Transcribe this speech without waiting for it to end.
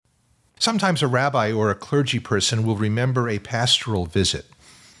Sometimes a rabbi or a clergy person will remember a pastoral visit.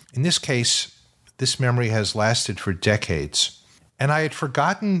 In this case, this memory has lasted for decades, and I had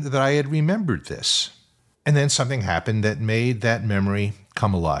forgotten that I had remembered this. And then something happened that made that memory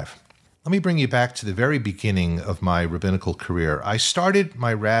come alive. Let me bring you back to the very beginning of my rabbinical career. I started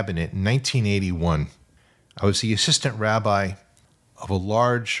my rabbinate in 1981. I was the assistant rabbi of a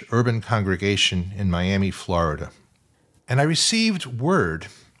large urban congregation in Miami, Florida. And I received word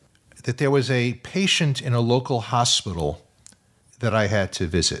that there was a patient in a local hospital that I had to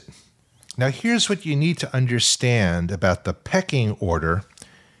visit. Now, here's what you need to understand about the pecking order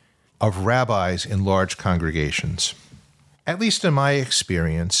of rabbis in large congregations. At least in my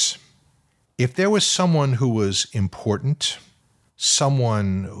experience, if there was someone who was important,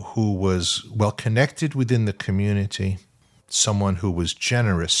 someone who was well connected within the community, someone who was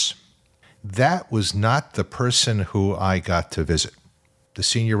generous, that was not the person who I got to visit. The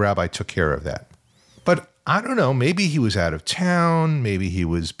senior rabbi took care of that. But I don't know, maybe he was out of town, maybe he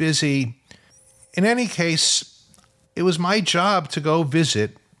was busy. In any case, it was my job to go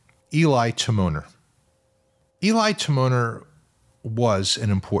visit Eli Timoner. Eli Timoner was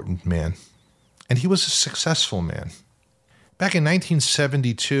an important man, and he was a successful man. Back in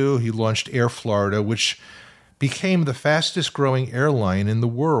 1972, he launched Air Florida, which became the fastest growing airline in the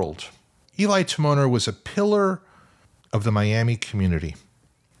world. Eli Timoner was a pillar of the Miami community.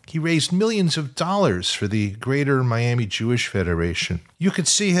 He raised millions of dollars for the Greater Miami Jewish Federation. You could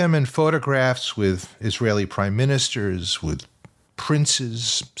see him in photographs with Israeli prime ministers, with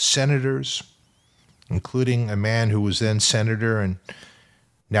princes, senators, including a man who was then senator and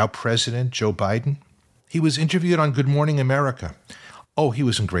now president, Joe Biden. He was interviewed on Good Morning America. Oh, he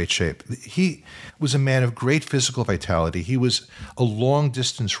was in great shape. He was a man of great physical vitality. He was a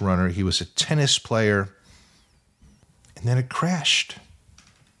long-distance runner. He was a tennis player. And then it crashed.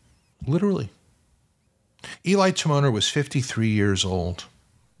 Literally. Eli Timoner was 53 years old.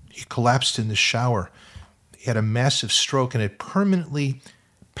 He collapsed in the shower. He had a massive stroke, and it permanently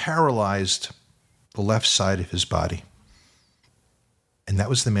paralyzed the left side of his body. And that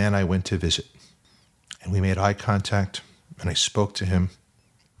was the man I went to visit. And we made eye contact, and I spoke to him,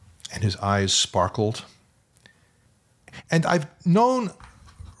 and his eyes sparkled. And I've known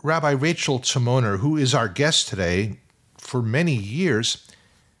Rabbi Rachel Timoner, who is our guest today, for many years,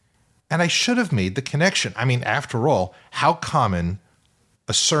 and I should have made the connection. I mean, after all, how common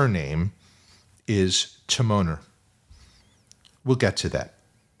a surname is Timoner? We'll get to that.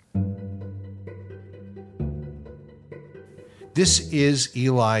 This is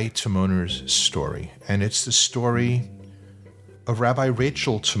Eli Timoner's story, and it's the story of Rabbi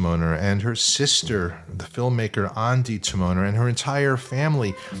Rachel Timoner and her sister, the filmmaker Andi Timoner, and her entire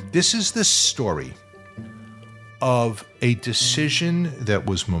family. This is the story of a decision that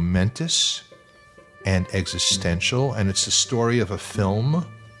was momentous and existential, and it's the story of a film.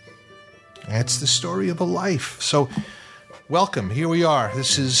 It's the story of a life. So, welcome. Here we are.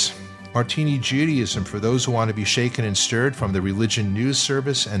 This is Martini Judaism for those who want to be shaken and stirred from the Religion News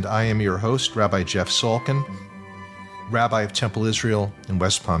Service, and I am your host, Rabbi Jeff Salkin, Rabbi of Temple Israel in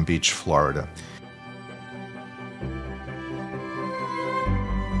West Palm Beach, Florida.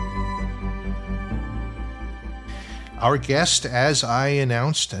 Our guest, as I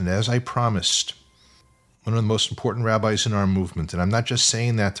announced and as I promised, one of the most important rabbis in our movement, and I'm not just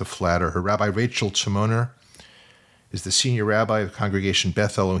saying that to flatter her. Rabbi Rachel Timoner is the senior rabbi of Congregation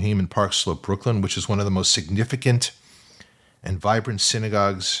Beth Elohim in Park Slope, Brooklyn, which is one of the most significant and vibrant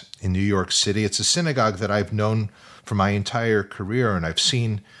synagogues in New York City. It's a synagogue that I've known for my entire career, and I've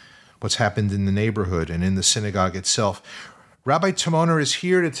seen what's happened in the neighborhood and in the synagogue itself. Rabbi Timoner is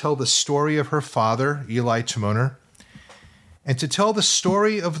here to tell the story of her father, Eli Timoner, and to tell the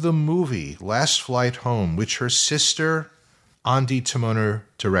story of the movie Last Flight Home, which her sister, Andi Timoner,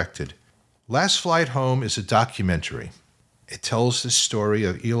 directed. Last Flight Home is a documentary. It tells the story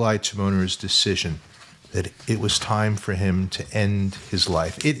of Eli Timoner's decision that it was time for him to end his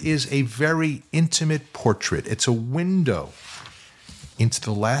life. It is a very intimate portrait. It's a window into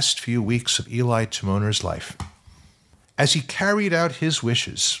the last few weeks of Eli Timoner's life, as he carried out his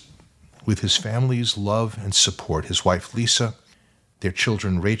wishes with his family's love and support, his wife Lisa, their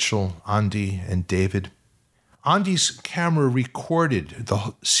children Rachel, Andi, and David. Andi's camera recorded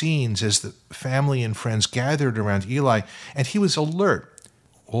the scenes as the family and friends gathered around Eli, and he was alert,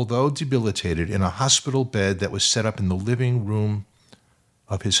 although debilitated, in a hospital bed that was set up in the living room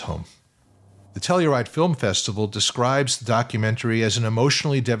of his home. The Telluride Film Festival describes the documentary as an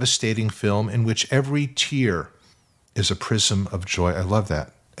emotionally devastating film in which every tear is a prism of joy. I love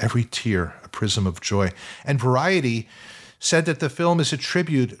that. Every tear, a prism of joy. And Variety said that the film is a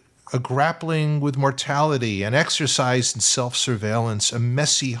tribute a grappling with mortality, an exercise in self-surveillance, a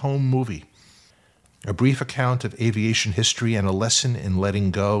messy home movie, a brief account of aviation history, and a lesson in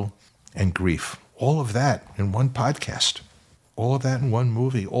letting go and grief. All of that in one podcast. All of that in one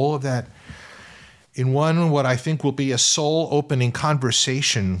movie. All of that in one, what I think will be a soul-opening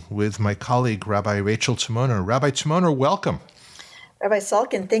conversation with my colleague, Rabbi Rachel Timoner. Rabbi Timoner, welcome. Rabbi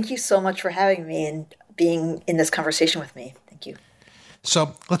Salkin, thank you so much for having me and being in this conversation with me. Thank you.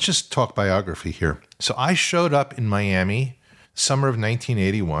 So let's just talk biography here. So I showed up in Miami, summer of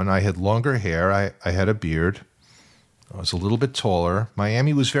 1981. I had longer hair. I had a beard. I was a little bit taller.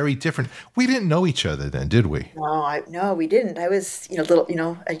 Miami was very different. We didn't know each other then, did we? No, we didn't. I was,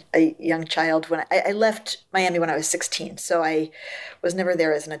 a young child when I left Miami when I was 16. So I was never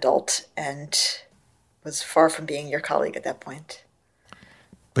there as an adult and was far from being your colleague at that point.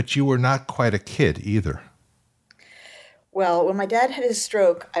 But you were not quite a kid either. Well, when my dad had his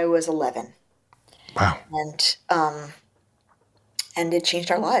stroke, I was 11. Wow. And it changed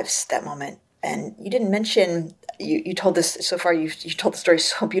our lives, that moment. And you didn't mention, you told this so far, you told the story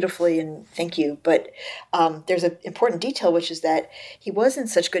so beautifully, and thank you. But there's an important detail, which is that he was in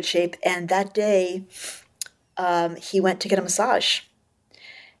such good shape. And that day, he went to get a massage.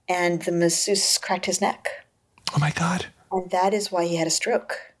 And the masseuse cracked his neck. Oh, my God. And that is why he had a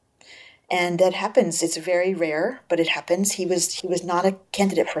stroke. And that happens. It's very rare, but it happens. He was not a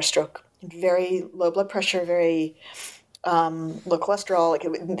candidate for a stroke. Very low blood pressure, very low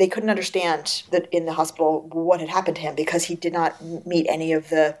cholesterol. They couldn't understand that in the hospital what had happened to him because he did not meet any of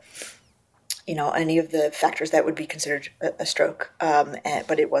the factors that would be considered a stroke.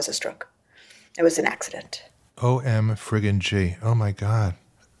 But it was a stroke. It was an accident. O-M friggin' G. Oh, my God.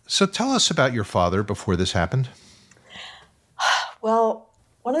 So tell us about your father before this happened. Well,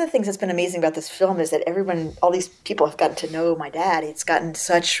 one of the things that's been amazing about this film is that all these people have gotten to know my dad. It's gotten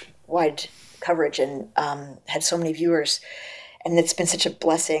such wide coverage and had so many viewers. And it's been such a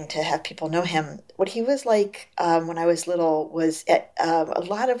blessing to have people know him. What he was like when I was little was a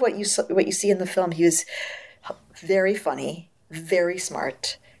lot of what you see in the film. He was very funny, very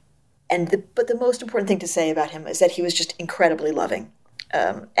smart. But the most important thing to say about him is that he was just incredibly loving.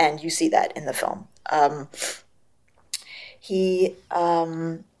 And you see that in the film. He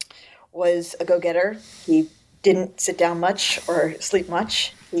was a go-getter. He didn't sit down much or sleep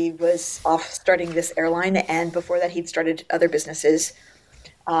much. He was off starting this airline, and before that, he'd started other businesses.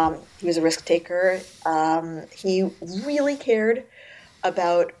 He was a risk taker. He really cared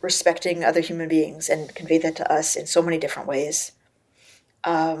about respecting other human beings and conveyed that to us in so many different ways.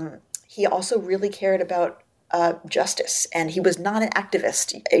 He also really cared about justice, and he was not an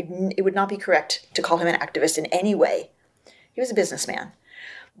activist. It would not be correct to call him an activist in any way. He was a businessman.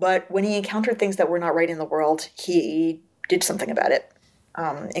 But when he encountered things that were not right in the world, he did something about it,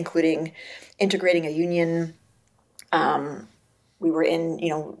 including integrating a union. We were in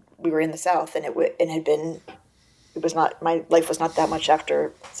the South, and my life was not that much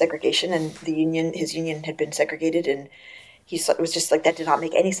after segregation, and his union had been segregated, and it was just like that did not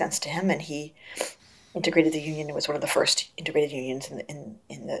make any sense to him, and he integrated the union. It was one of the first integrated unions in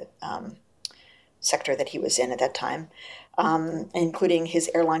the sector that he was in at that time. Including his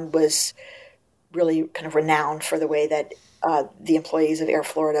airline was really kind of renowned for the way that the employees of Air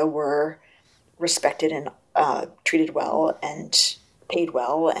Florida were respected and treated well and paid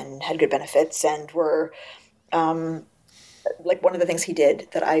well and had good benefits and were like one of the things he did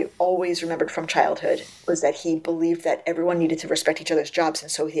that I always remembered from childhood was that he believed that everyone needed to respect each other's jobs. And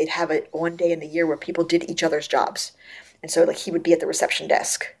so he'd have one day in the year where people did each other's jobs. And so like he would be at the reception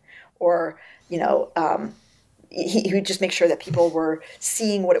desk or, he would just make sure that people were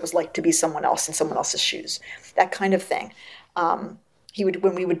seeing what it was like to be someone else in someone else's shoes, that kind of thing.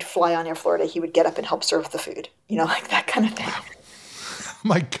 When we would fly on Air Florida, he would get up and help serve the food, like that kind of thing. Oh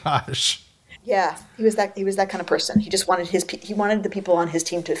my gosh. Yeah, he was that kind of person. He just wanted the people on his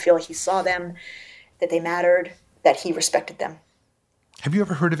team to feel like he saw them, that they mattered, that he respected them. Have you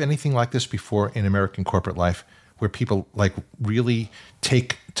ever heard of anything like this before in American corporate life, where people like really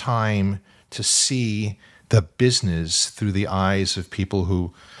take time to see the business through the eyes of people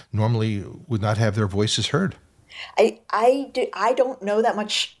who normally would not have their voices heard? I don't know that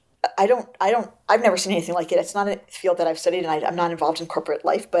much. I've never seen anything like it. It's not a field that I've studied, and I'm not involved in corporate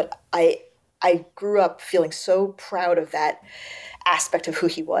life, but I grew up feeling so proud of that aspect of who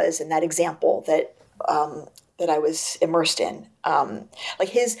he was and that example that I was immersed in.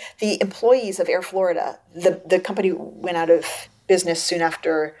 The employees of Air Florida, the company went out of business soon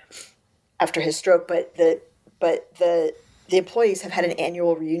after his stroke, but the employees have had an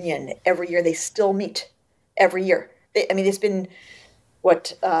annual reunion every year. They still meet every year. It's been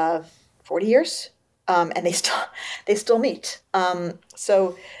what 40 years, and they still meet.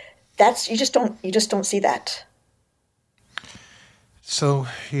 So that's you just don't see that. So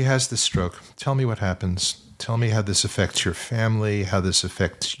he has this stroke. Tell me what happens. Tell me how this affects your family, how this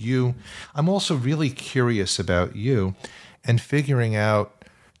affects you. I'm also really curious about you and figuring out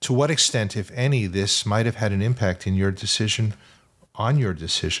to what extent, if any, this might have had an impact in your decision, on your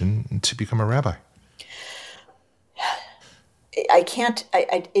decision to become a rabbi. I can't.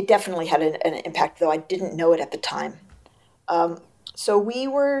 It definitely had an impact, though I didn't know it at the time. So we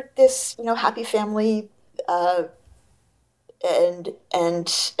were this, happy family, and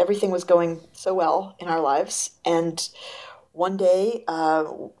everything was going so well in our lives. And one day,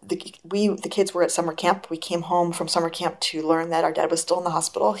 the kids were at summer camp. We came home from summer camp to learn that our dad was still in the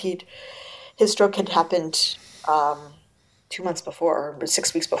hospital. His stroke had happened 2 months before, or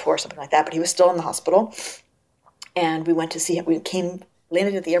 6 weeks before, something like that. But he was still in the hospital, and we went to see him.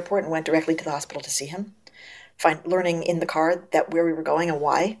 Landed at the airport, and went directly to the hospital to see him. Learning in the car that where we were going and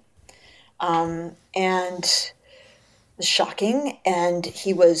why. And it was shocking, and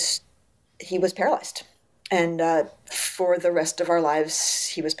he was paralyzed. And for the rest of our lives,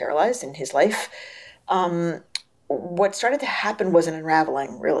 he was paralyzed in his life. What started to happen was an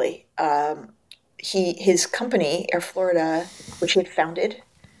unraveling, really. His company, Air Florida, which he had founded,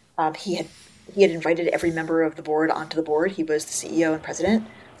 he had invited every member of the board onto the board. He was the CEO and president.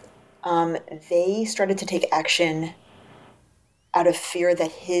 They started to take action out of fear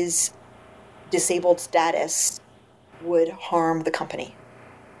that his disabled status would harm the company.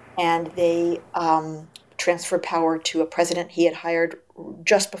 And they transferred power to a president he had hired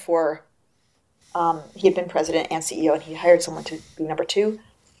just before he had been president and CEO, and he hired someone to be number two.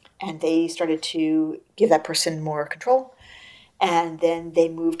 And they started to give that person more control. And then they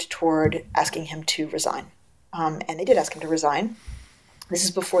moved toward asking him to resign. And they did ask him to resign. This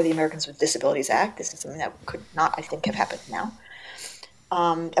is before the Americans with Disabilities Act. This is something that could not, I think, have happened now.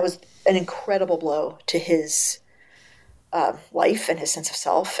 That was an incredible blow to his life and his sense of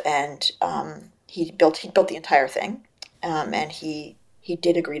self, and he built the entire thing, and he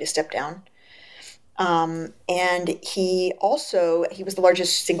did agree to step down. And he was the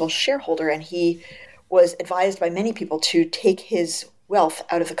largest single shareholder, and he was advised by many people to take his wealth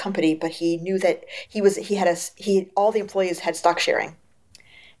out of the company, but he knew that all the employees had stock sharing,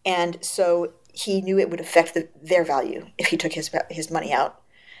 and so he knew it would affect their value if he took his money out,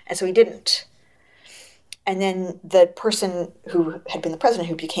 and so he didn't. And then the person who had been the president,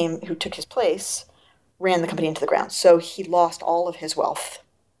 who took his place, ran the company into the ground. So he lost all of his wealth.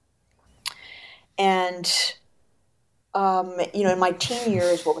 And in my teen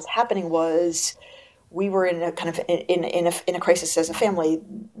years, what was happening was we were in a kind of in a crisis as a family.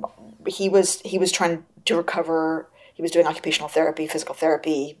 He was trying to recover. He was doing occupational therapy, physical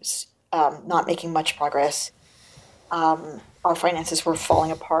therapy, not making much progress. Our finances were falling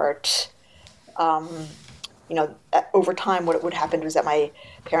apart. Over time, what would happen was that my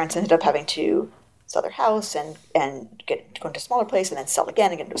parents ended up having to sell their house and go into a smaller place, and then sell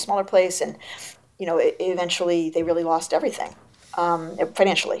again and get into a smaller place, and eventually they really lost everything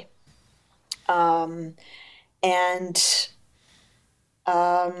financially. And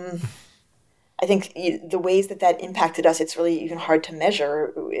I think the ways that impacted us, it's really even hard to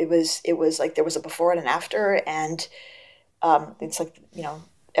measure. It was like there was a before and an after, and it's like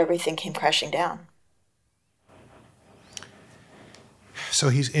everything came crashing down. So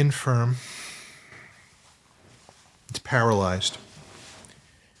he's infirm. It's paralyzed.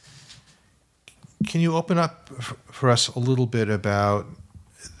 Can you open up for us a little bit about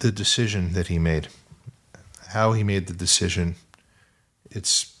the decision that he made? How he made the decision,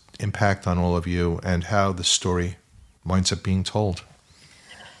 its impact on all of you, and how the story winds up being told?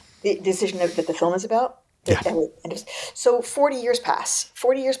 The decision that the film is about? Yeah. So 40 years pass.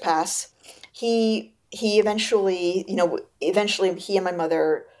 40 years pass. He eventually, he and my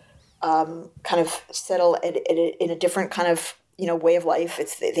mother kind of settle in a different kind of, way of life.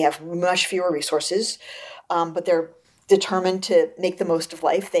 They have much fewer resources, but they're determined to make the most of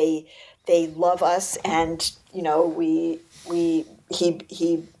life. They love us, and he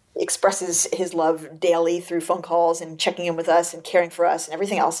expresses his love daily through phone calls and checking in with us and caring for us and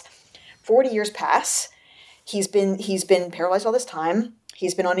everything else. 40 years pass. He's been paralyzed all this time.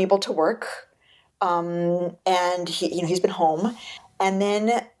 He's been unable to work. And he's been home, and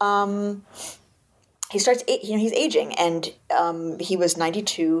then he starts. He's aging, and he was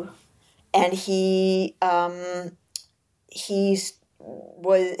 92, and he had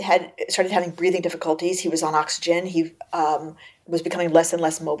started having breathing difficulties. He was on oxygen. He was becoming less and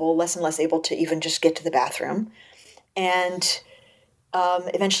less mobile, less and less able to even just get to the bathroom, and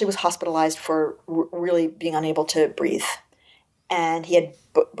Eventually was hospitalized for really being unable to breathe. And he had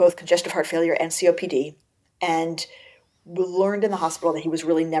both congestive heart failure and COPD. And we learned in the hospital that he was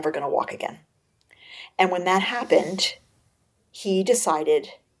really never going to walk again. And when that happened, he decided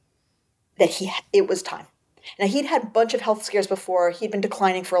that it was time. Now, he'd had a bunch of health scares before. He'd been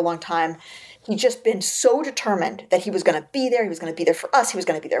declining for a long time. He'd just been so determined that he was going to be there. He was going to be there for us. He was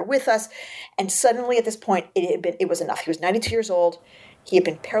going to be there with us. And suddenly at this point, it was enough. He was 92 years old. He had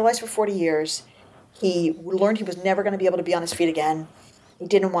been paralyzed for 40 years. He learned he was never going to be able to be on his feet again. He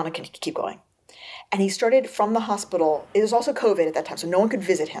didn't want to keep going. And he started from the hospital. It was also COVID at that time, so no one could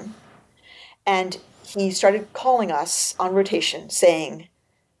visit him. And he started calling us on rotation saying,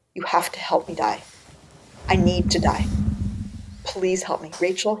 "You have to help me die. I need to die. Please help me.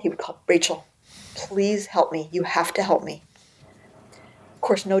 Rachel," he would call, "Rachel, please help me. You have to help me." Of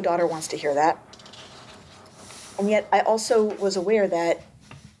course, no daughter wants to hear that. And yet I also was aware that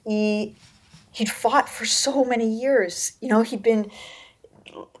he'd fought for so many years.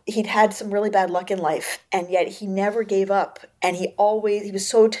 He'd had some really bad luck in life, and yet he never gave up. And he was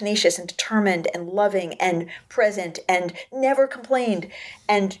so tenacious and determined and loving and present and never complained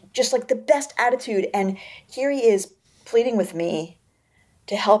and just like the best attitude. And here he is pleading with me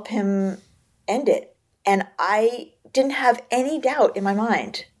to help him end it. And I didn't have any doubt in my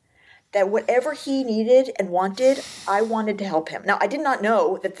mind that whatever he needed and wanted, I wanted to help him. Now, I did not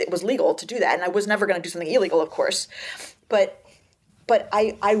know that it was legal to do that, and I was never going to do something illegal, of course. But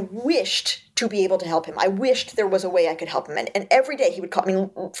I wished to be able to help him. I wished there was a way I could help him. And every day he would call me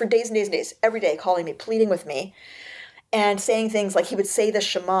for days and days and days, every day calling me, pleading with me, and saying things like he would say the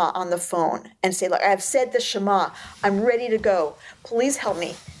Shema on the phone and say, like, "I've said the Shema. I'm ready to go. Please help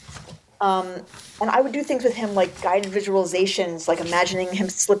me." And I would do things with him like guided visualizations, like imagining him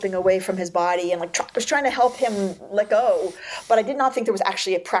slipping away from his body and was trying to help him let go. But I did not think there was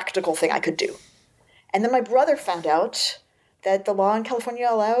actually a practical thing I could do. And then my brother found out that the law in California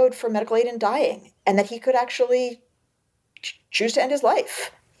allowed for medical aid in dying and that he could actually choose to end his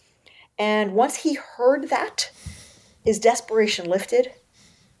life. And once he heard that, his desperation lifted.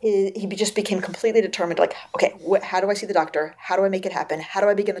 He just became completely determined, like, okay, how do I see the doctor? How do I make it happen? How do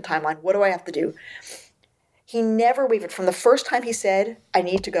I begin the timeline? What do I have to do? He never wavered. From the first time he said, "I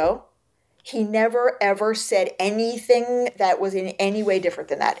need to go," he never, ever said anything that was in any way different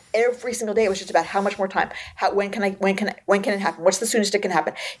than that. Every single day, it was just about how much more time. When can it happen? What's the soonest it can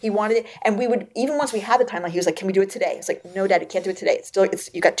happen? He wanted it. And we would, even once we had the timeline, he was like, "Can we do it today?" It's like, "No, Daddy, can't do it today.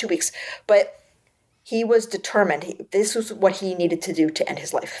 You got 2 weeks." But he was determined. This was what he needed to do to end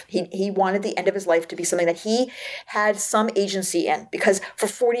his life. He wanted the end of his life to be something that he had some agency in, because for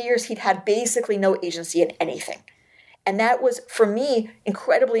 40 years, he'd had basically no agency in anything. And that was, for me,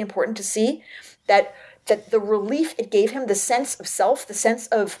 incredibly important to see that the relief it gave him, the sense of self, the sense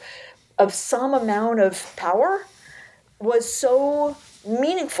of some amount of power, was so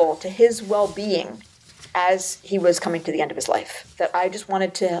meaningful to his well-being as he was coming to the end of his life, that I just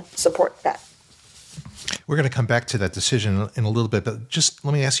wanted to support that. We're going to come back to that decision in a little bit, but just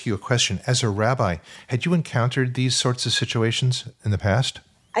let me ask you a question. As a rabbi, had you encountered these sorts of situations in the past?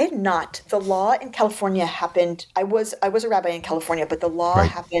 I had not. The law in California happened. I was a rabbi in California, but the law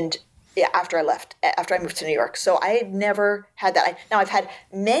happened after I left, after I moved to New York. So I had never had that. Now, I've had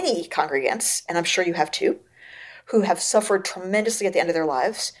many congregants, and I'm sure you have too, who have suffered tremendously at the end of their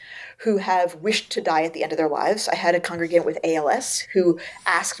lives, who have wished to die at the end of their lives. I had a congregant with ALS who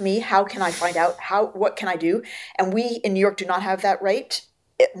asked me, "How can I find out? What can I do?" And we in New York do not have that right.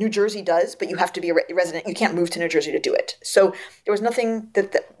 New Jersey does, but you have to be a resident. You can't move to New Jersey to do it. So there was nothing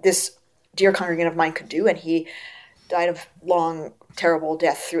that this dear congregant of mine could do, and he died of long, terrible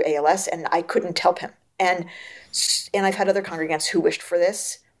death through ALS, and I couldn't help him. And I've had other congregants who wished for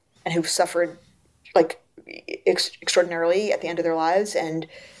this and who've suffered like extraordinarily at the end of their lives, and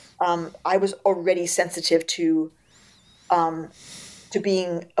I was already sensitive to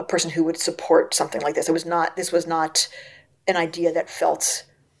being a person who would support something like this. This was not an idea that felt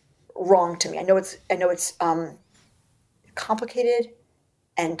wrong to me. I know it's complicated,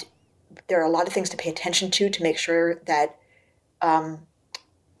 and there are a lot of things to pay attention to make sure that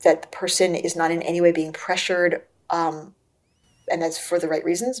that the person is not in any way being pressured, and that's for the right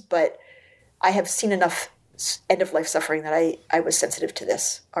reasons. But I have seen enough end-of-life suffering that I was sensitive to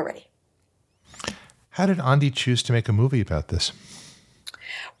this already. How did Andi choose to make a movie about this?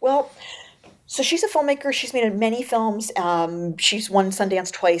 Well, so she's a filmmaker. She's made many films. She's won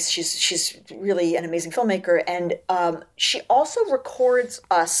Sundance twice. She's really an amazing filmmaker. And she also records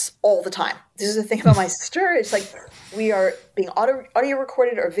us all the time. This is the thing about my sister. It's like we are being audio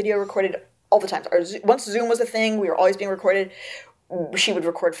recorded or video recorded all the time. Once Zoom was a thing, we were always being recorded. she would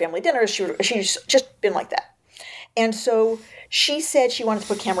record family dinners. She's just been like that. And so she said she wanted to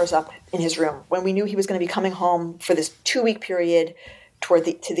put cameras up in his room when we knew he was going to be coming home for this 2-week period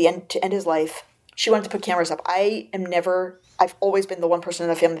to end his life. She wanted to put cameras up. I've always been the one person in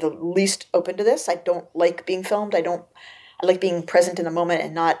the family the least open to this. I don't like being filmed. I like being present in the moment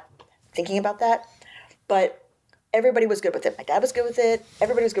and not thinking about that. But everybody was good with it. My dad was good with it.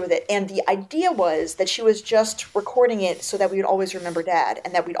 Everybody was good with it. And the idea was that she was just recording it so that we would always remember Dad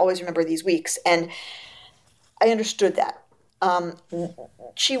and that we'd always remember these weeks. And I understood that.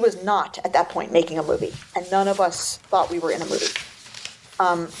 She was not, at that point, making a movie. And none of us thought we were in a movie.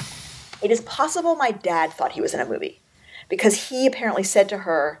 It is possible my dad thought he was in a movie because he apparently said to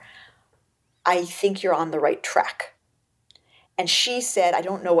her, I think you're on the right track. And she said, I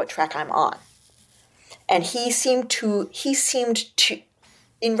don't know what track I'm on. And he seemed to,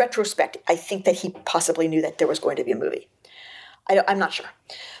 in retrospect, I think that he possibly knew that there was going to be a movie. I'm not sure.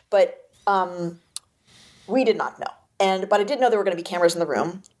 But we did not know. But I did know there were going to be cameras in the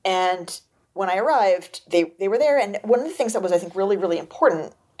room. And when I arrived, they were there. And one of the things that was, I think, really, really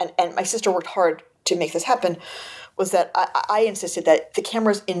important, and my sister worked hard to make this happen, was that I insisted that the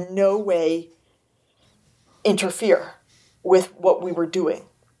cameras in no way interfere with what we were doing.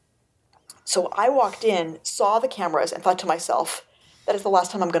 So I walked in, saw the cameras, and thought to myself, that is the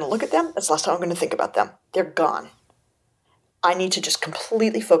last time I'm going to look at them. That's the last time I'm going to think about them. They're gone. I need to just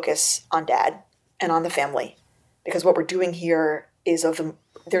completely focus on Dad and on the family, because what we're doing here is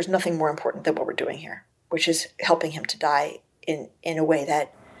there's nothing more important than what we're doing here, which is helping him to die in a way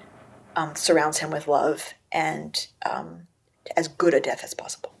that surrounds him with love and as good a death as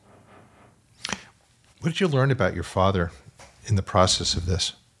possible. What did you learn about your father in the process of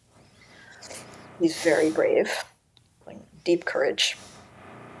this? He's very brave, like deep courage.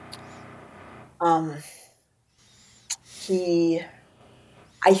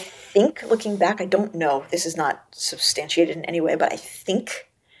 I think, looking back, I don't know, this is not substantiated in any way, but I think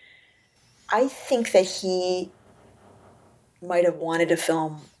that he might have wanted to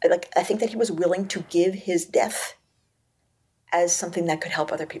film, I think that he was willing to give his death as something that could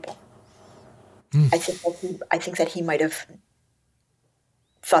help other people. I think that he might have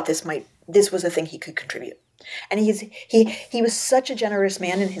thought this was a thing he could contribute. And he was such a generous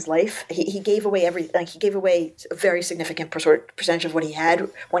man in his life. He gave away everything. He gave away a very significant percentage of what he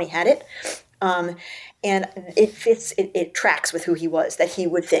had when he had it. And it tracks with who he was, that he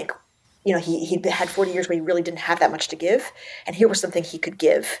would think, he'd had 40 years where he really didn't have that much to give. And here was something he could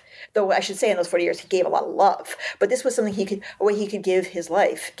give. Though I should say in those 40 years, he gave a lot of love. But this was something a way he could give his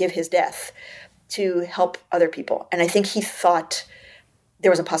life, give his death to help other people. And I think he thought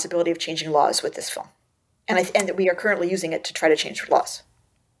there was a possibility of changing laws with this film. And that we are currently using it to try to change laws.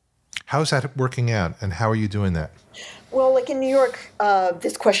 How is that working out, and how are you doing that? Well, like in New York,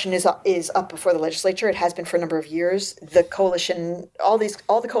 this question is up before the legislature. It has been for a number of years. The coalition, all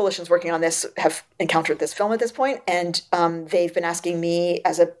the coalitions working on this have encountered this film at this point, and they've been asking me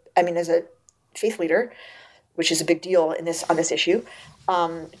as a faith leader, which is a big deal on this issue,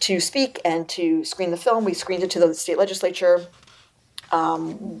 to speak and to screen the film. We screened it to the state legislature.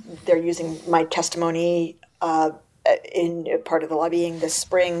 They're using my testimony in part of the lobbying this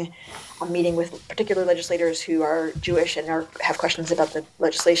spring. I'm meeting with particular legislators who are Jewish and have questions about the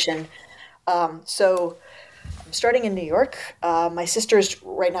legislation. So I'm starting in New York. My sister's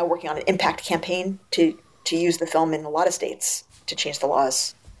right now working on an impact campaign to use the film in a lot of states to change the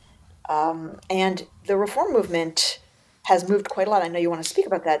laws. And the reform movement has moved quite a lot. I know you want to speak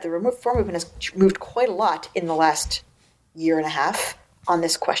about that. The reform movement has moved quite a lot in the last year and a half on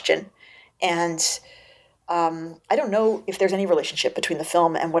this question. And I don't know if there's any relationship between the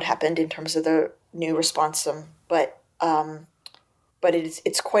film and what happened in terms of the new response, but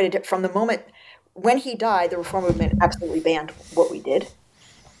it's quite from the moment when he died, the reform movement absolutely banned what we did,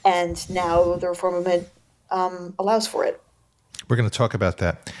 and now the reform movement allows for it. We're going to talk about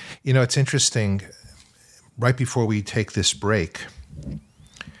that. It's interesting. Right before we take this break,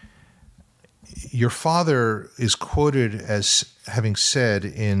 your father is quoted as having said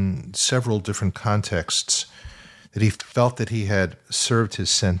in several different contexts that he felt that he had served his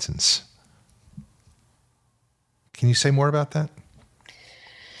sentence. Can you say more about that?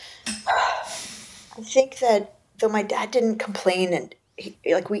 I think that though my dad didn't complain, and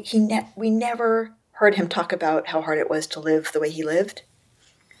we never heard him talk about how hard it was to live the way he lived.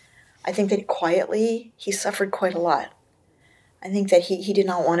 I think that quietly he suffered quite a lot. I think that he did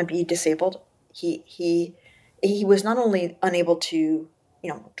not want to be disabled. He was not only unable to,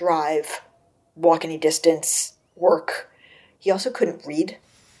 drive, walk any distance, work. He also couldn't read.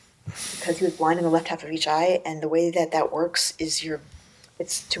 because he was blind in the left half of each eye. And the way that that works is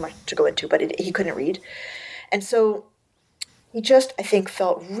it's too much to go into, but he couldn't read. And so he just, I think,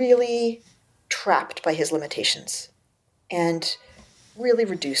 felt really trapped by his limitations and really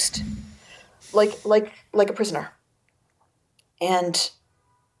reduced, like a prisoner. And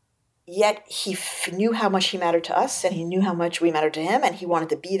yet knew how much he mattered to us, and he knew how much we mattered to him, and he wanted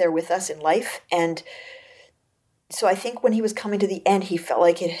to be there with us in life. And so I think when he was coming to the end, he felt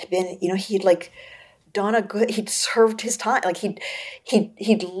like it had been, he'd like done he'd served his time, like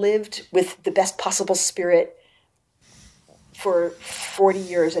he'd lived with the best possible spirit for 40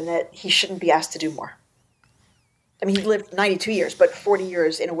 years, and that he shouldn't be asked to do more. I mean, he lived 92 years, but 40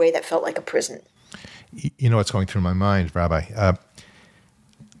 years in a way that felt like a prison. You know what's going through my mind, Rabbi?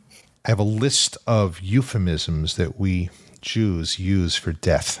 I have a list of euphemisms that we Jews use for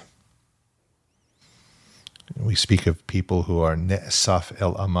death. We speak of people who are ne'esaf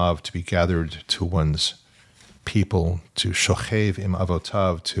el amav, to be gathered to one's people, to shochev im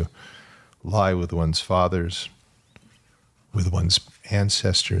avotav, to lie with one's fathers, with one's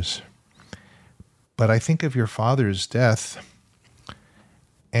ancestors. But I think of your father's death,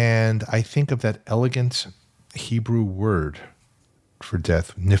 and I think of that elegant Hebrew word for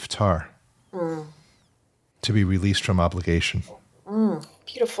death, niftar, to be released from obligation.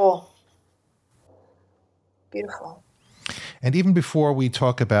 Beautiful. Beautiful. And even before we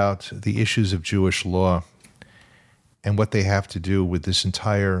talk about the issues of Jewish law and what they have to do with this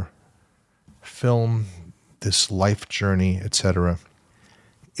entire film, this life journey, etc.,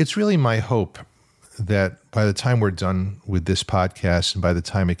 it's really my hope that by the time we're done with this podcast and by the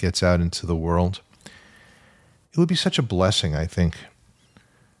time it gets out into the world, it would be such a blessing, I think,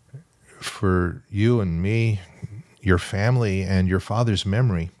 for you and me, your family, and your father's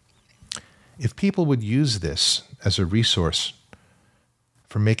memory, if people would use this as a resource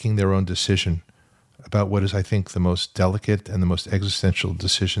for making their own decision about what is, I think, the most delicate and the most existential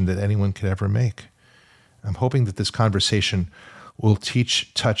decision that anyone could ever make. I'm hoping that this conversation will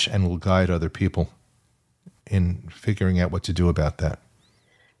teach, touch, and will guide other people in figuring out what to do about that.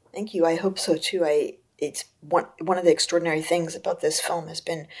 Thank you. I hope so too. It's one of the extraordinary things about this film has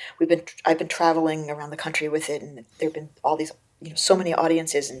been I've been traveling around the country with it, and there've been all these so many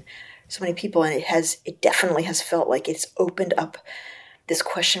audiences and so many people, and it definitely has felt like it's opened up this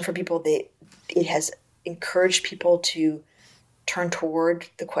question for people. It has encouraged people to turn toward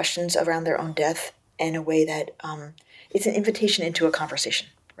the questions around their own death in a way that it's an invitation into a conversation,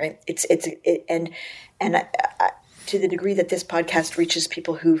 right? To the degree that this podcast reaches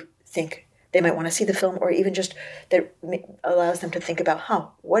people who think they might want to see the film, or even just that allows them to think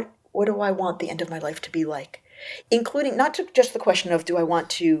about, what do I want the end of my life to be like? Including not just the question of, do I want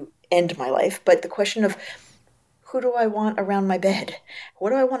to end my life, but the question of, who do I want around my bed? What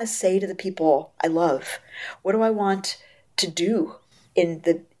do I want to say to the people I love? What do I want to do in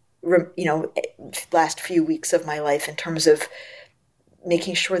the last few weeks of my life in terms of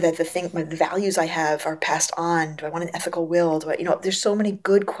making sure that the values I have are passed on? Do I want an ethical will? There's so many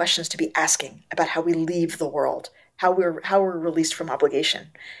good questions to be asking about how we leave the world, how we're released from obligation.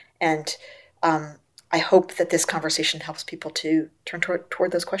 And I hope that this conversation helps people to turn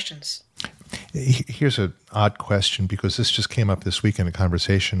toward those questions. Here's an odd question, because this just came up this week in a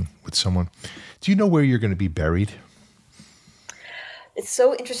conversation with someone. Do you know where you're going to be buried? It's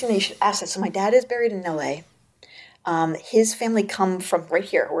so interesting that you should ask that. So my dad is buried in LA. His family come from right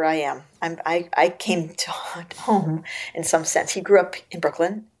here where I am. I came to home in some sense. He grew up in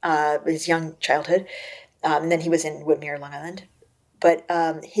Brooklyn, his young childhood, and then he was in Whitmere, Long Island. But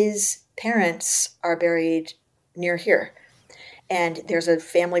his parents are buried near here. And there's a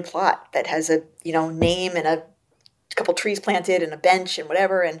family plot that has a name and a couple trees planted and a bench and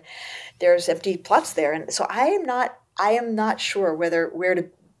whatever, and there's empty plots there. And so I am not sure where to.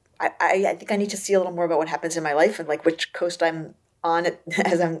 I think I need to see a little more about what happens in my life and like which coast I'm on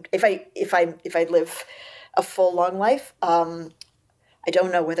if I live a full long life. I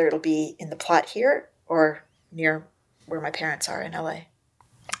don't know whether it'll be in the plot here or near where my parents are in LA.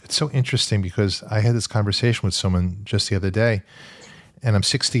 It's so interesting because I had this conversation with someone just the other day, and I'm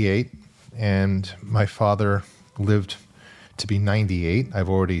 68, and my father lived to be 98. I've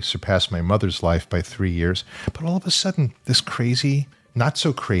already surpassed my mother's life by 3 years. But all of a sudden, this crazy, not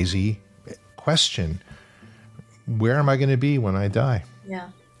so crazy question, where am I going to be when I die? Yeah.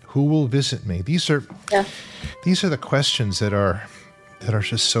 Who will visit me? These are the questions that are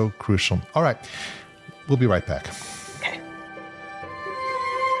just so crucial. All right. We'll be right back.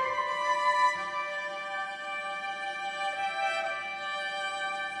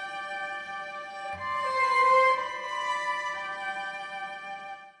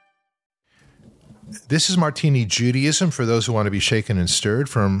 This is Martini Judaism for those who want to be shaken and stirred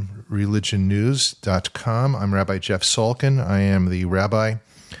from religionnews.com. I'm Rabbi Jeff Salkin. I am the rabbi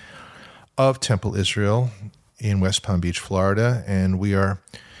of Temple Israel in West Palm Beach, Florida, and we are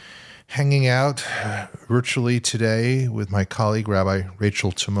hanging out virtually today with my colleague, Rabbi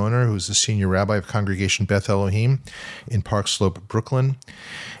Rachel Timoner, who's the senior rabbi of Congregation Beth Elohim in Park Slope, Brooklyn.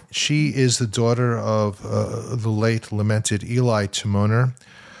 She is the daughter of the late lamented Eli Timoner,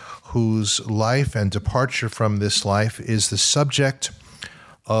 whose life and departure from this life is the subject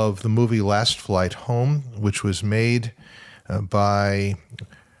of the movie Last Flight Home, which was made by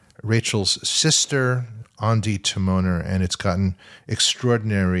Rachel's sister, Andi Timoner, and it's gotten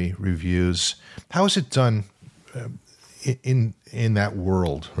extraordinary reviews. How is it done in that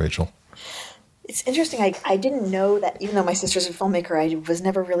world, Rachel? It's interesting. I didn't know that even though my sister's a filmmaker, I was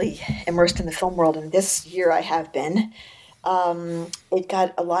never really immersed in the film world, and this year I have been. It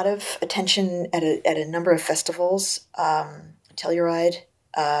got a lot of attention at a number of festivals, Telluride,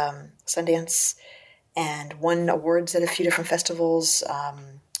 Sundance, and won awards at a few different festivals.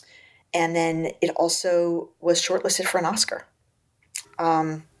 And then it also was shortlisted for an Oscar.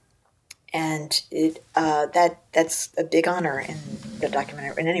 And that's a big honor in the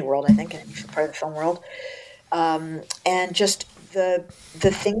documentary, in any world, I think, in any part of the film world. And just the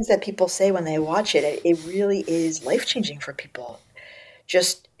things that people say when they watch it, it really is life-changing for people.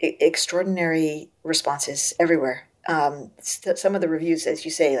 Just extraordinary responses everywhere. Some of the reviews, as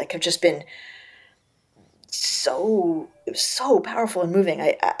you say, like have just been so powerful and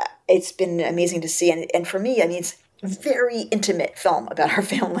moving. It's been amazing to see. And for me, I mean, it's a very intimate film about our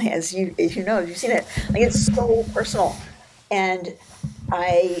family, as you know, you've seen it. Like, it's so personal. And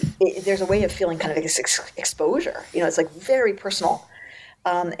there's a way of feeling kind of like exposure. You know, it's like very personal.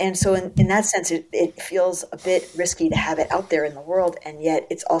 And so in that sense, it feels a bit risky to have it out there in the world. And yet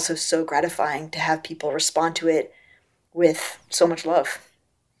it's also so gratifying to have people respond to it with so much love.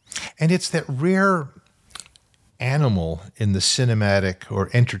 And it's that rare animal in the cinematic or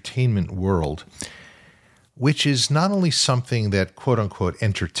entertainment world, which is not only something that quote unquote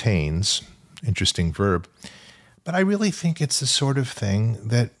entertains, interesting verb, but I really think it's the sort of thing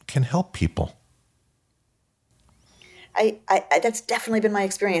that can help people. I that's definitely been my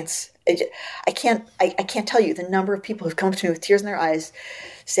experience. I can't tell you the number of people who've come up to me with tears in their eyes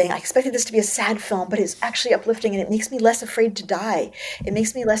saying, I expected this to be a sad film, but it's actually uplifting and it makes me less afraid to die. It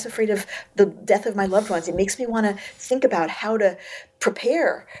makes me less afraid of the death of my loved ones. It makes me want to think about how to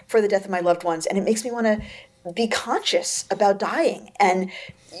prepare for the death of my loved ones. And it makes me want to be conscious about dying and,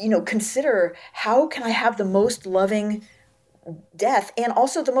 you know, consider how can I have the most loving death and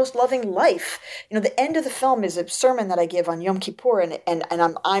also the most loving life. You know, the end of the film is a sermon that I give on Yom Kippur, and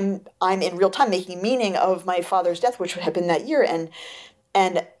I'm in real time making meaning of my father's death, which had been that year,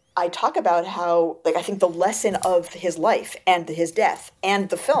 and I talk about how, like, I think the lesson of his life and his death and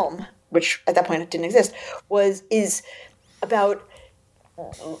the film, which at that point didn't exist, is about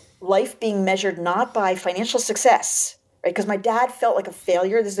life being measured not by financial success. Right, because my dad felt like a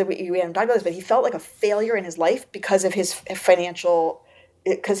failure. This is we haven't talked about this, but he felt like a failure in his life because of his financial,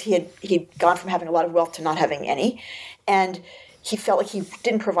 because he'd gone from having a lot of wealth to not having any, and he felt like he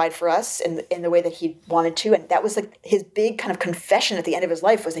didn't provide for us in the way that he wanted to, and that was like his big kind of confession at the end of his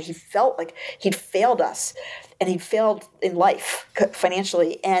life was that he felt like he'd failed us, and he failed in life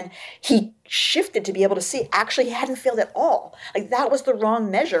financially, and he shifted to be able to see actually he hadn't failed at all. Like, that was the wrong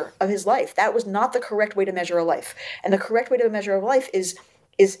measure of his life. That was not the correct way to measure a life. And the correct way to measure a life is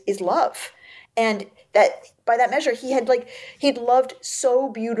love. And that by that measure he'd loved so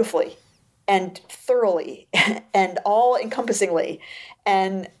beautifully and thoroughly and all encompassingly.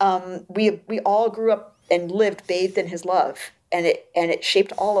 And we all grew up and lived bathed in his love, and it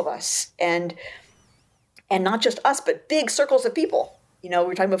shaped all of us, and not just us, but big circles of people. You know, we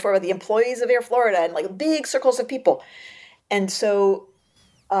were talking before about the employees of Air Florida and like big circles of people. And so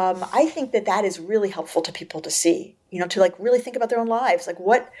I think that is really helpful to people to see, you know, to like really think about their own lives. Like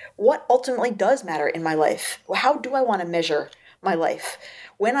what ultimately does matter in my life? How do I want to measure my life?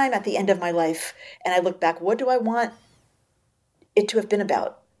 When I'm at the end of my life and I look back, what do I want it to have been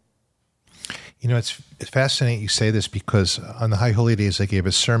about? You know, it's fascinating you say this because on the High Holy Days, I gave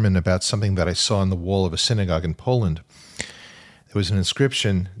a sermon about something that I saw on the wall of a synagogue in Poland. There was an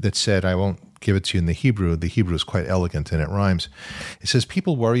inscription that said, I won't give it to you in the Hebrew. The Hebrew is quite elegant and it rhymes. It says,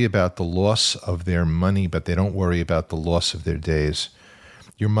 people worry about the loss of their money, but they don't worry about the loss of their days.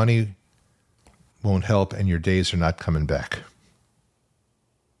 Your money won't help and your days are not coming back.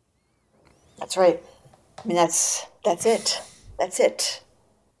 That's right. I mean, that's it. That's it.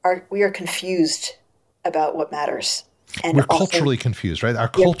 We are confused about what matters. And We're also, culturally confused, right? Our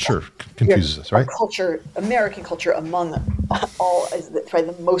culture confuses us, our right? culture, American culture, among all, is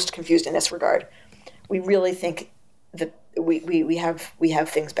probably the most confused in this regard. We really think that we have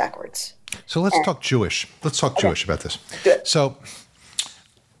things backwards. So let's And, talk Jewish. Let's talk okay, Jewish about this. do it. So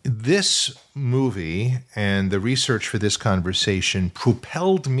this movie and the research for this conversation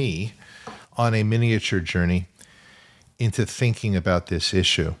propelled me on a miniature journey into thinking about this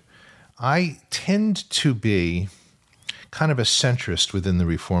issue. I tend to be kind of a centrist within the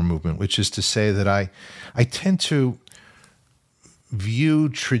reform movement, which is to say that I tend to view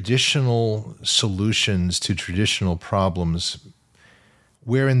traditional solutions to traditional problems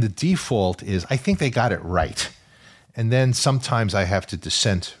wherein the default is, I think they got it right. And then sometimes I have to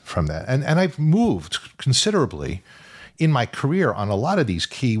dissent from that. And I've moved considerably in my career on a lot of these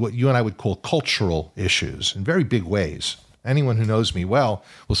key, what you and I would call cultural issues in very big ways. Anyone who knows me well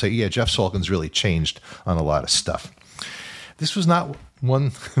will say, yeah, Jeff Salkin's really changed on a lot of stuff. This was not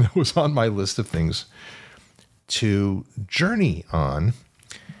one that was on my list of things to journey on.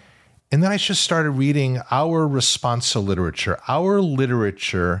 And then I just started reading our responsa literature, our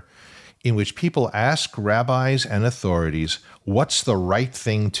literature in which people ask rabbis and authorities, what's the right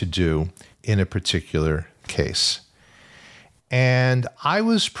thing to do in a particular case? And I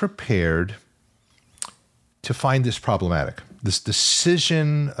was prepared to find this problematic, this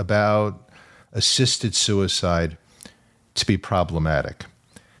decision about assisted suicide to be problematic.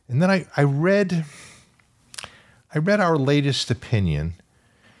 And then I read our latest opinion,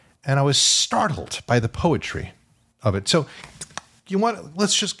 and I was startled by the poetry of it. So can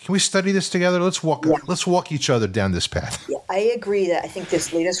we study this together? Let's walk each other down this path. Yeah, I agree that I think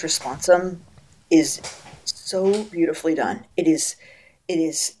this latest responsum is so beautifully done. It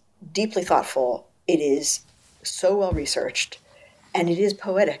is deeply thoughtful. It is so well researched, and it is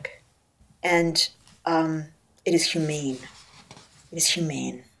poetic, and it is humane. It is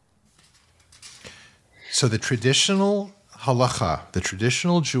humane. So the traditional halacha, the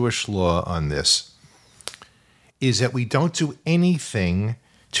traditional Jewish law on this, is that we don't do anything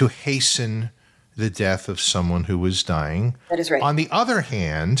to hasten the death of someone who is dying. That is right. On the other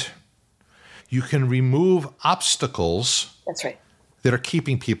hand, you can remove obstacles. That's right. That are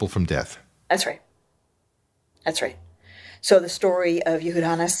keeping people from death. That's right. That's right. So the story of Yehud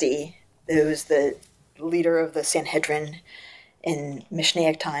HaNasi, who was the leader of the Sanhedrin in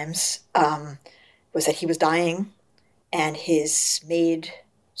Mishnaic times, was that he was dying, and his maid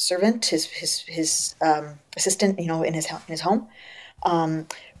servant, his assistant, in his home,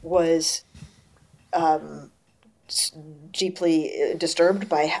 was deeply disturbed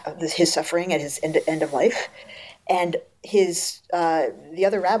by his suffering at his end of life, and the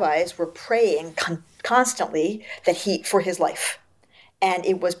other rabbis were praying constantly for his life, and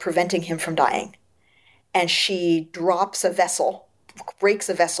it was preventing him from dying. And she drops a vessel, breaks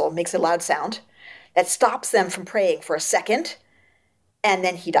a vessel, makes a loud sound that stops them from praying for a second, and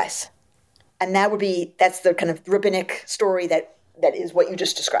then he dies. And that's the kind of rabbinic story that is what you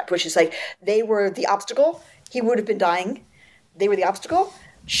just described, which is like they were the obstacle. He would have been dying. They were the obstacle.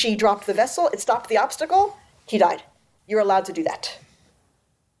 She dropped the vessel. It stopped the obstacle. He died. You're allowed to do that.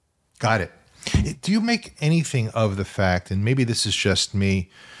 Got it. Do you make anything of the fact, and maybe this is just me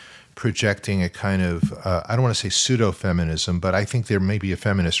projecting a kind of, I don't want to say pseudo-feminism, but I think there may be a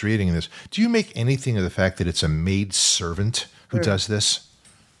feminist reading in this. Do you make anything of the fact that it's a maid servant who does this?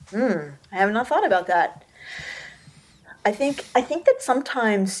 I have not thought about that. I think that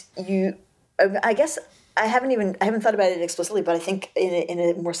sometimes I guess I haven't thought about it explicitly, but I think in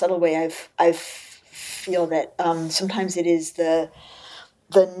a more subtle way, I feel that sometimes it is the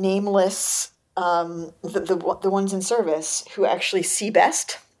nameless, the ones in service who actually see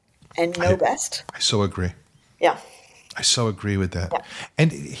best and know best. I so agree. Yeah. I so agree with that. Yeah.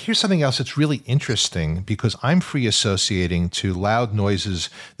 And here's something else that's really interesting, because I'm free associating to loud noises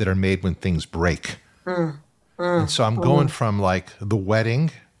that are made when things break. And so I'm going from like the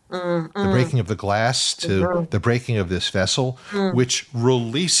wedding, the breaking of the glass, to the breaking of this vessel, which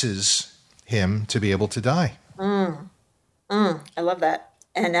releases him to be able to die. I love that.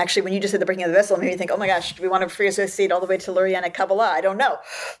 And actually, when you just said the breaking of the vessel, it made me think, oh my gosh, do we want to free associate all the way to Lurianic Kabbalah? I don't know.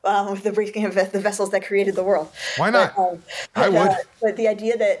 With the breaking of the vessels that created the world. Why not? I would. But the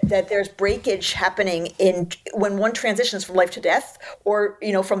idea that there's breakage happening when one transitions from life to death, or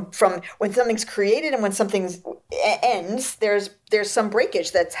from when something's created and when something ends, there's some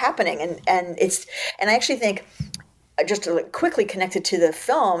breakage that's happening, and I actually think, just to quickly connect it to the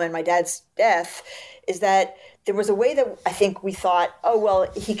film and my dad's death, is that there was a way that I think we thought, oh, well,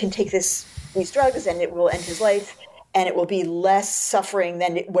 he can take these drugs and it will end his life. and it will be less suffering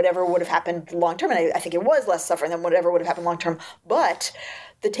than whatever would have happened long term. And I think it was less suffering than whatever would have happened long term. But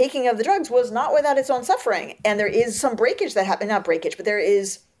the taking of the drugs was not without its own suffering. And there is some breakage that happened, not breakage, but there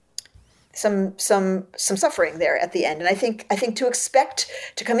is some suffering there at the end. And I think to expect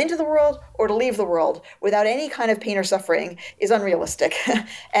to come into the world or to leave the world without any kind of pain or suffering is unrealistic.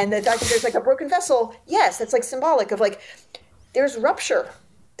 And the fact that there's like a broken vessel, yes, that's like symbolic of like there's rupture.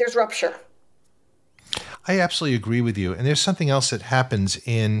 There's rupture. I absolutely agree with you. And there's something else that happens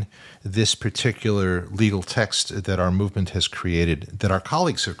in this particular legal text that our movement has created, that our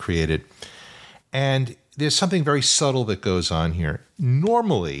colleagues have created. And there's something very subtle that goes on here.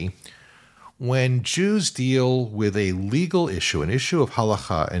 Normally, when Jews deal with a legal issue, an issue of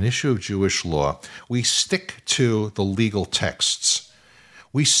halakha, an issue of Jewish law, we stick to the legal texts.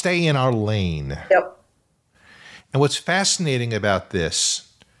 We stay in our lane. Yep. And what's fascinating about this,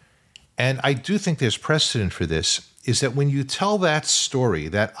 and I do think there's precedent for this, is that when you tell that story,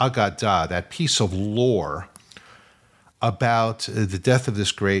 that Agadah, that piece of lore about the death of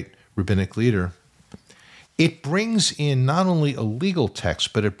this great rabbinic leader, it brings in not only a legal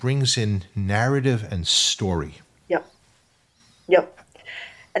text, but it brings in narrative and story. Yep. Yep.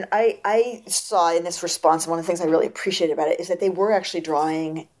 And I saw in this response, one of the things I really appreciated about it is that they were actually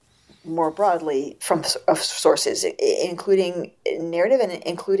drawing more broadly from sources, including narrative and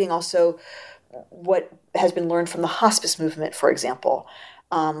including also what has been learned from the hospice movement, for example,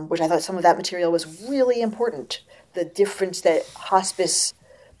 which I thought some of that material was really important. The difference that hospice,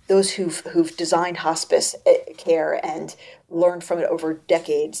 those who've designed hospice care and learned from it over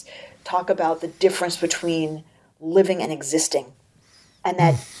decades, talk about the difference between living and existing, and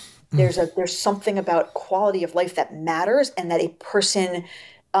that there's something about quality of life that matters, and that a person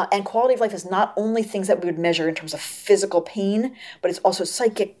and quality of life is not only things that we would measure in terms of physical pain, but it's also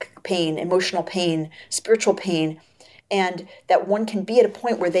psychic pain, emotional pain, spiritual pain, and that one can be at a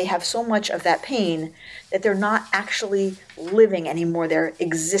point where they have so much of that pain that they're not actually living anymore, they're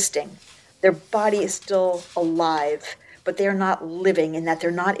existing. Their body is still alive, but they're not living, in that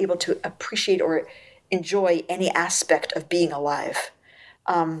they're not able to appreciate or enjoy any aspect of being alive.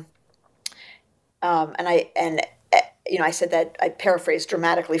 I said that, I paraphrased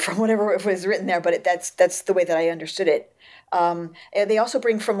dramatically from whatever was written there, but that's the way that I understood it. And they also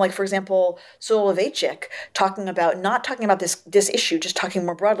bring from, like, for example, Soloveitchik, not talking about this issue, just talking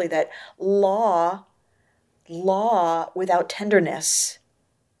more broadly, that law without tenderness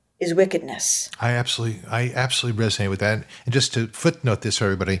is wickedness. I absolutely resonate with that. And just to footnote this,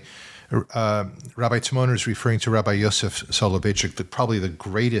 everybody, Rabbi Timoner is referring to Rabbi Yosef Soloveitchik, probably the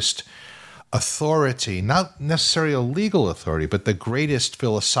greatest authority, not necessarily a legal authority, but the greatest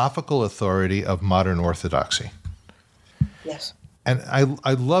philosophical authority of modern orthodoxy. Yes. And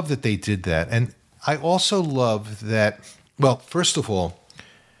I love that they did that. And I also love that, well, first of all,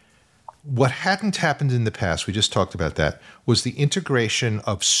 what hadn't happened in the past, we just talked about that, was the integration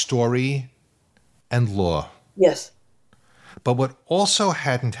of story and law. Yes. But what also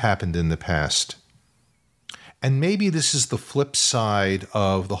hadn't happened in the past, and maybe this is the flip side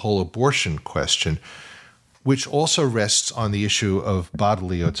of the whole abortion question, which also rests on the issue of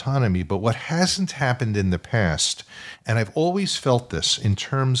bodily autonomy, but what hasn't happened in the past, and I've always felt this in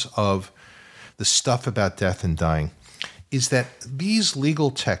terms of the stuff about death and dying, is that these legal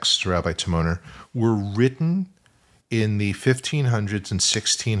texts, Rabbi Timoner, were written in the 1500s and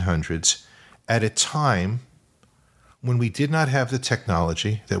 1600s at a time when we did not have the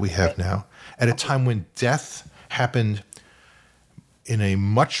technology that we have now, at a time when death happened in a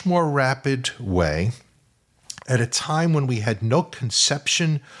much more rapid way, at a time when we had no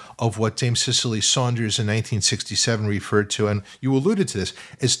conception of what Dame Cicely Saunders in 1967 referred to, and you alluded to this,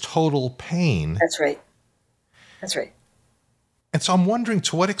 as total pain. That's right. That's right. And so I'm wondering,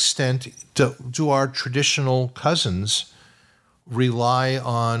 to what extent do our traditional cousins rely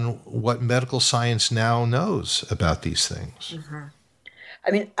on what medical science now knows about these things? Mm-hmm.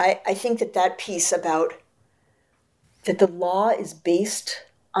 I mean, I think that piece about that the law is based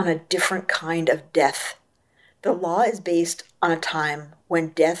on a different kind of death. The law is based on a time when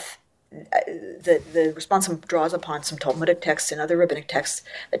death, the response draws upon some Talmudic texts and other rabbinic texts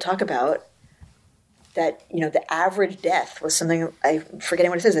that talk about that, the average death was something, I'm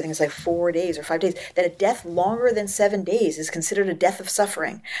forgetting what it says, I think it's like 4 days or 5 days, that a death longer than 7 days is considered a death of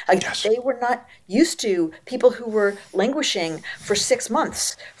suffering. Like, yes. They were not used to people who were languishing for 6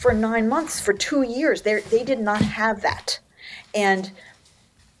 months, for 9 months, for 2 years. They did not have that. And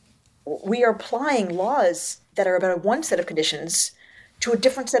we are applying laws that are about one set of conditions to a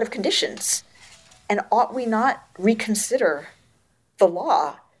different set of conditions. And ought we not reconsider the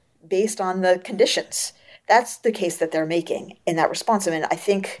law based on the conditions? That's the case that they're making in that response. I mean, I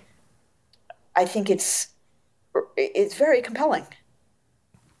think it's very compelling.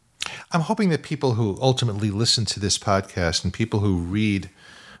 I'm hoping that people who ultimately listen to this podcast and people who read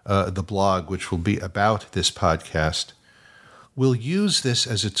the blog, which will be about this podcast, will use this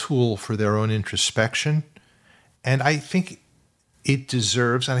as a tool for their own introspection. And I think it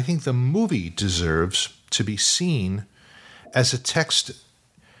deserves, and I think the movie deserves, to be seen as a text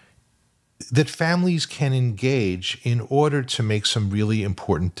that families can engage in order to make some really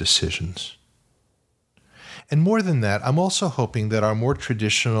important decisions. And more than that, I'm also hoping that our more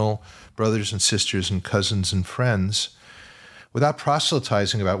traditional brothers and sisters and cousins and friends, without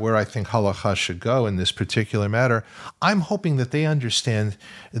proselytizing about where I think halakha should go in this particular matter, I'm hoping that they understand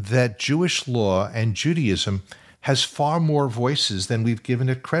that Jewish law and Judaism has far more voices than we've given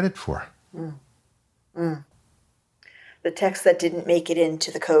it credit for. Mm. Mm. The texts that didn't make it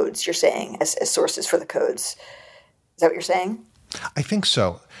into the codes, you're saying, as sources for the codes. Is that what you're saying? I think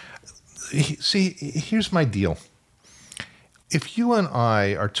so. See, here's my deal. If you and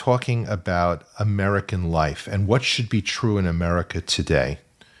I are talking about American life and what should be true in America today,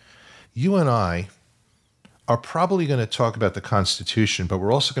 you and I are probably going to talk about the Constitution, but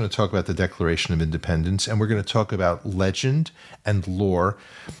we're also going to talk about the Declaration of Independence, and we're going to talk about legend and lore,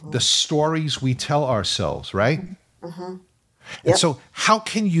 the stories we tell ourselves, right? Mm-hmm. Yep. And so how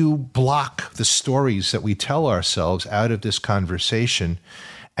can you block the stories that we tell ourselves out of this conversation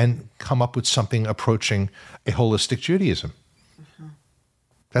and come up with something approaching a holistic Judaism? Mm-hmm.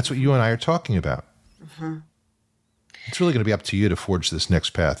 That's what you and I are talking about. Mm-hmm. It's really going to be up to you to forge this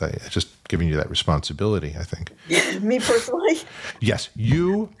next path. I just giving you that responsibility, I think. Me personally? Yes.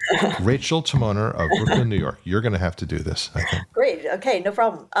 You, Rachel Timoner of Brooklyn, New York. You're going to have to do this, I think. Great. Okay, no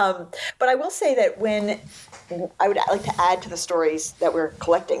problem. But I will say that when I would like to add to the stories that we're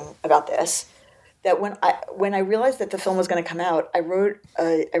collecting about this, that when I realized that the film was going to come out, I wrote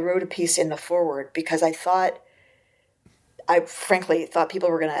a piece in the foreword because I frankly thought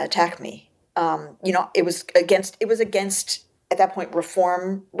people were going to attack me. It was against at that point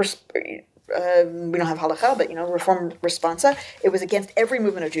reform. We don't have halakha, but reform responsa. It was against every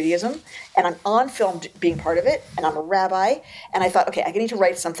movement of Judaism, and I'm on film being part of it, and I'm a rabbi, and I thought, okay, I need to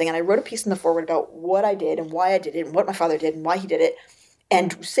write something, and I wrote a piece in the foreword about what I did and why I did it, and what my father did and why he did it,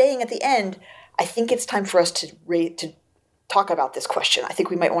 and saying at the end, I think it's time for us to talk about this question. I think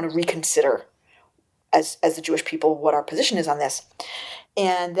we might want to reconsider as the Jewish people what our position is on this.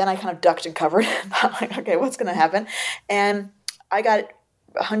 And then I kind of ducked and covered about like, okay, what's going to happen? And I got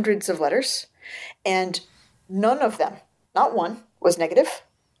hundreds of letters, and none of them, not one, was negative.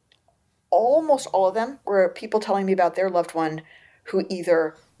 Almost all of them were people telling me about their loved one who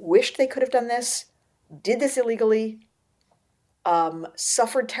either wished they could have done this, did this illegally,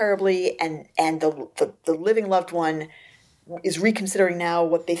 suffered terribly, and the living loved one is reconsidering now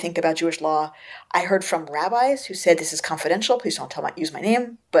what they think about Jewish law. I heard from rabbis who said, this is confidential, please don't use my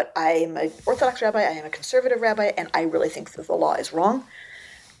name, but I am an Orthodox rabbi, I am a conservative rabbi, and I really think that the law is wrong.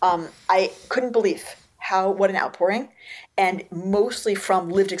 I couldn't believe what an outpouring, and mostly from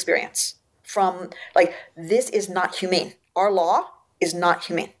lived experience, from like, this is not humane. Our law is not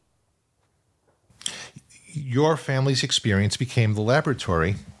humane. Your family's experience became the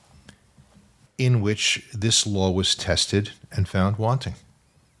laboratory in which this law was tested and found wanting.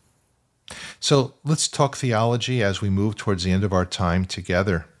 So let's talk theology as we move towards the end of our time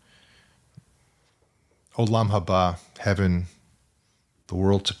together. Olam haba, heaven, the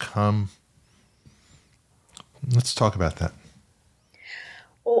world to come. Let's talk about that.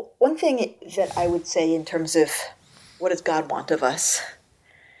 Well, one thing that I would say in terms of what does God want of us,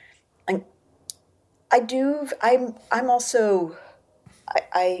 I'm also,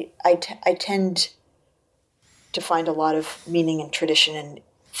 I tend to find a lot of meaning in tradition and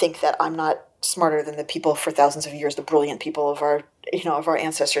think that I'm not smarter than the people for thousands of years, the brilliant people of our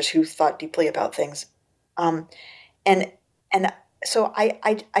ancestors who thought deeply about things. And so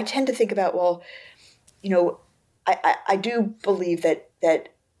I tend to think about, well, I do believe that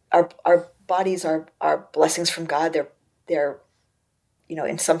our bodies are blessings from God. They're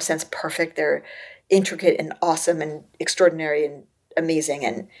in some sense perfect. They're intricate and awesome and extraordinary and amazing,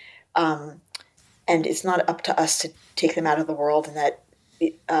 and it's not up to us to take them out of the world. And that,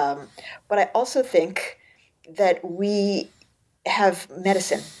 but I also think that we have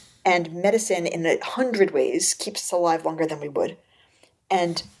medicine, and medicine in 100 ways keeps us alive longer than we would.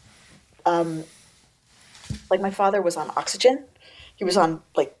 And like my father was on oxygen, he was on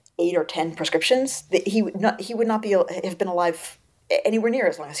like 8 or 10 prescriptions. He would not have been alive anywhere near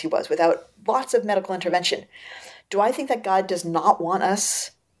as long as he was without lots of medical intervention. Do I think that God does not want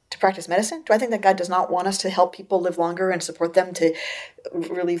us to practice medicine? Do I think that God does not want us to help people live longer and support them to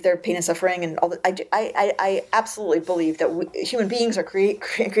relieve their pain and suffering and all that? I absolutely believe that human beings are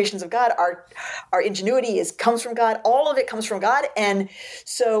creations of God. Our ingenuity comes from God. All of it comes from God. And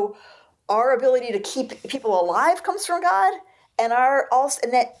so our ability to keep people alive comes from God. And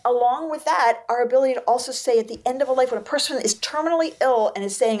that along with that, our ability to also say at the end of a life, when a person is terminally ill and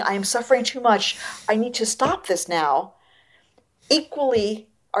is saying, I am suffering too much, I need to stop this now, equally,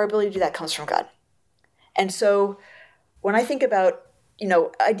 our ability to do that comes from God. And so when I think about,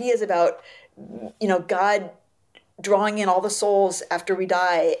 ideas about, God drawing in all the souls after we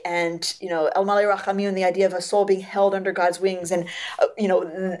die, and, El Malei Rachamim, the idea of a soul being held under God's wings, and,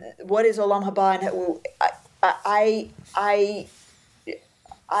 what is Olam Haba? And I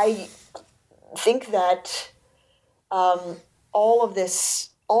think that all of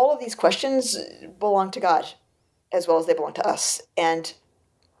these questions belong to God as well as they belong to us. And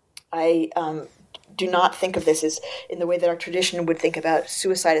I do not think of this as in the way that our tradition would think about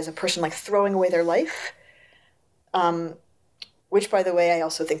suicide as a person like throwing away their life. Which, by the way, I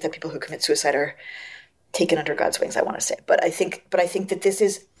also think that people who commit suicide are taken under God's wings, I want to say. But I think that this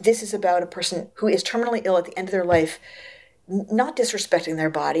is about a person who is terminally ill at the end of their life, not disrespecting their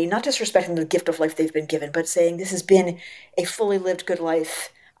body, not disrespecting the gift of life they've been given, but saying, this has been a fully lived good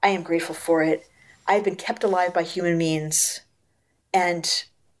life. I am grateful for it. I've been kept alive by human means, and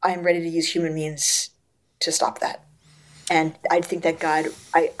I'm ready to use human means to stop that. And I think that God,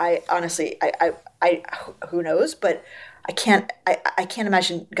 I honestly, who knows, but I can't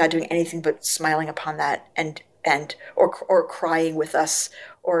imagine God doing anything but smiling upon that or crying with us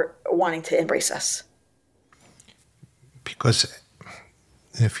or wanting to embrace us. Because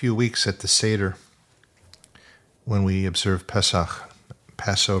in a few weeks at the Seder, when we observe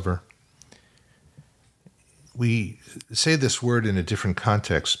Passover, we say this word in a different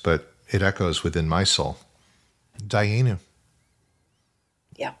context, but it echoes within my soul. Dayenu.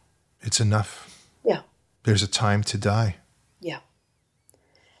 Yeah. It's enough. Yeah. There's a time to die. Yeah.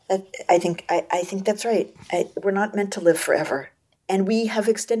 I think that's right. We're not meant to live forever. And we have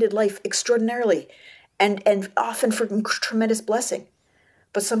extended life extraordinarily and often for tremendous blessing.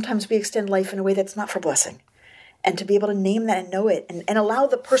 But sometimes we extend life in a way that's not for blessing. And to be able to name that and know it and allow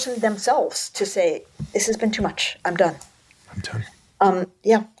the person themselves to say, this has been too much. I'm done.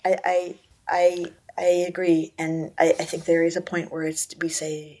 Yeah, I agree. And I think there is a point where we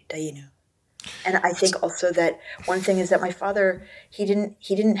say, Dayenu. And I think also that one thing is that my father, he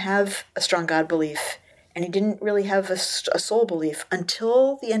didn't have a strong God belief, and he didn't really have a soul belief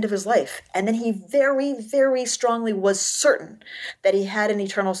until the end of his life. And then he very, very strongly was certain that he had an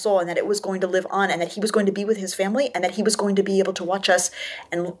eternal soul and that it was going to live on and that he was going to be with his family and that he was going to be able to watch us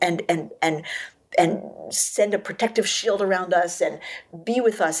and send a protective shield around us and be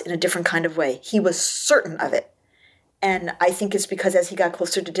with us in a different kind of way. He was certain of it. And I think it's because as he got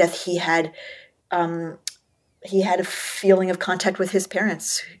closer to death, he had a feeling of contact with his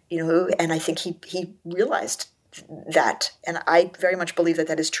parents, and I think he realized that. And I very much believe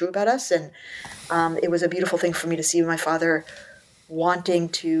that is true about us. And it was a beautiful thing for me to see my father wanting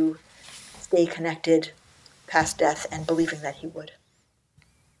to stay connected past death and believing that he would.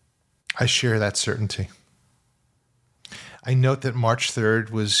 I share that certainty. I note that March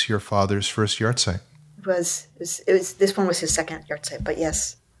 3rd was your father's first yahrzeit. It was this one was his second yahrzeit, but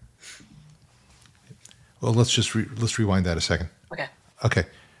yes. Well, let's rewind that a second. Okay.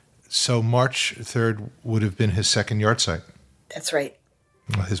 So March 3rd would have been his second yahrzeit. That's right.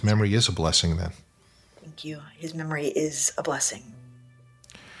 Well, his memory is a blessing then. Thank you. His memory is a blessing.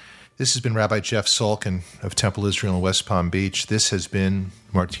 This has been Rabbi Jeff Salkin of Temple Israel in West Palm Beach. This has been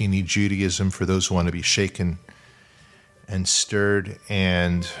Martini Judaism for those who want to be shaken and stirred.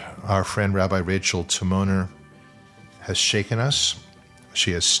 And our friend Rabbi Rachel Timoner has shaken us.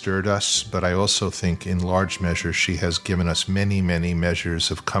 She has stirred us, but I also think in large measure she has given us many, many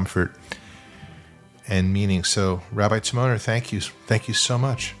measures of comfort and meaning. So, Rabbi Timoner, thank you. Thank you so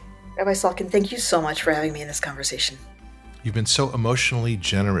much. Rabbi Salkin, thank you so much for having me in this conversation. You've been so emotionally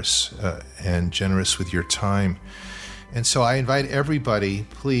generous and generous with your time. And so I invite everybody,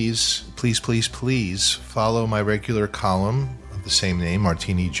 please follow my regular column of the same name,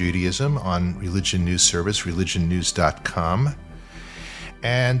 Martini Judaism, on Religion News Service, religionnews.com.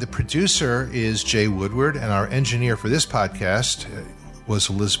 And the producer is Jay Woodward, and our engineer for this podcast was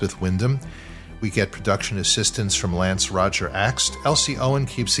Elizabeth Wyndham. We get production assistance from Lance Roger Axt. Elsie Owen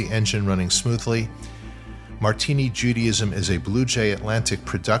keeps the engine running smoothly. Martini Judaism is a Blue Jay Atlantic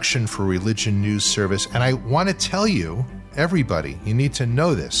production for Religion News Service. And I want to tell you, everybody, you need to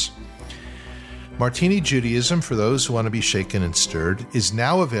know this. Martini Judaism, for those who want to be shaken and stirred, is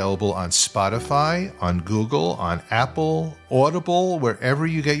now available on Spotify, on Google, on Apple, Audible, wherever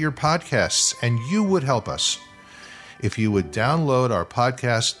you get your podcasts, and you would help us. If you would download our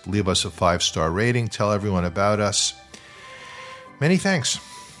podcast, leave us a 5-star rating, tell everyone about us. Many thanks.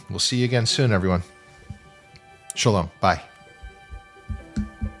 We'll see you again soon, everyone. Shalom. Bye.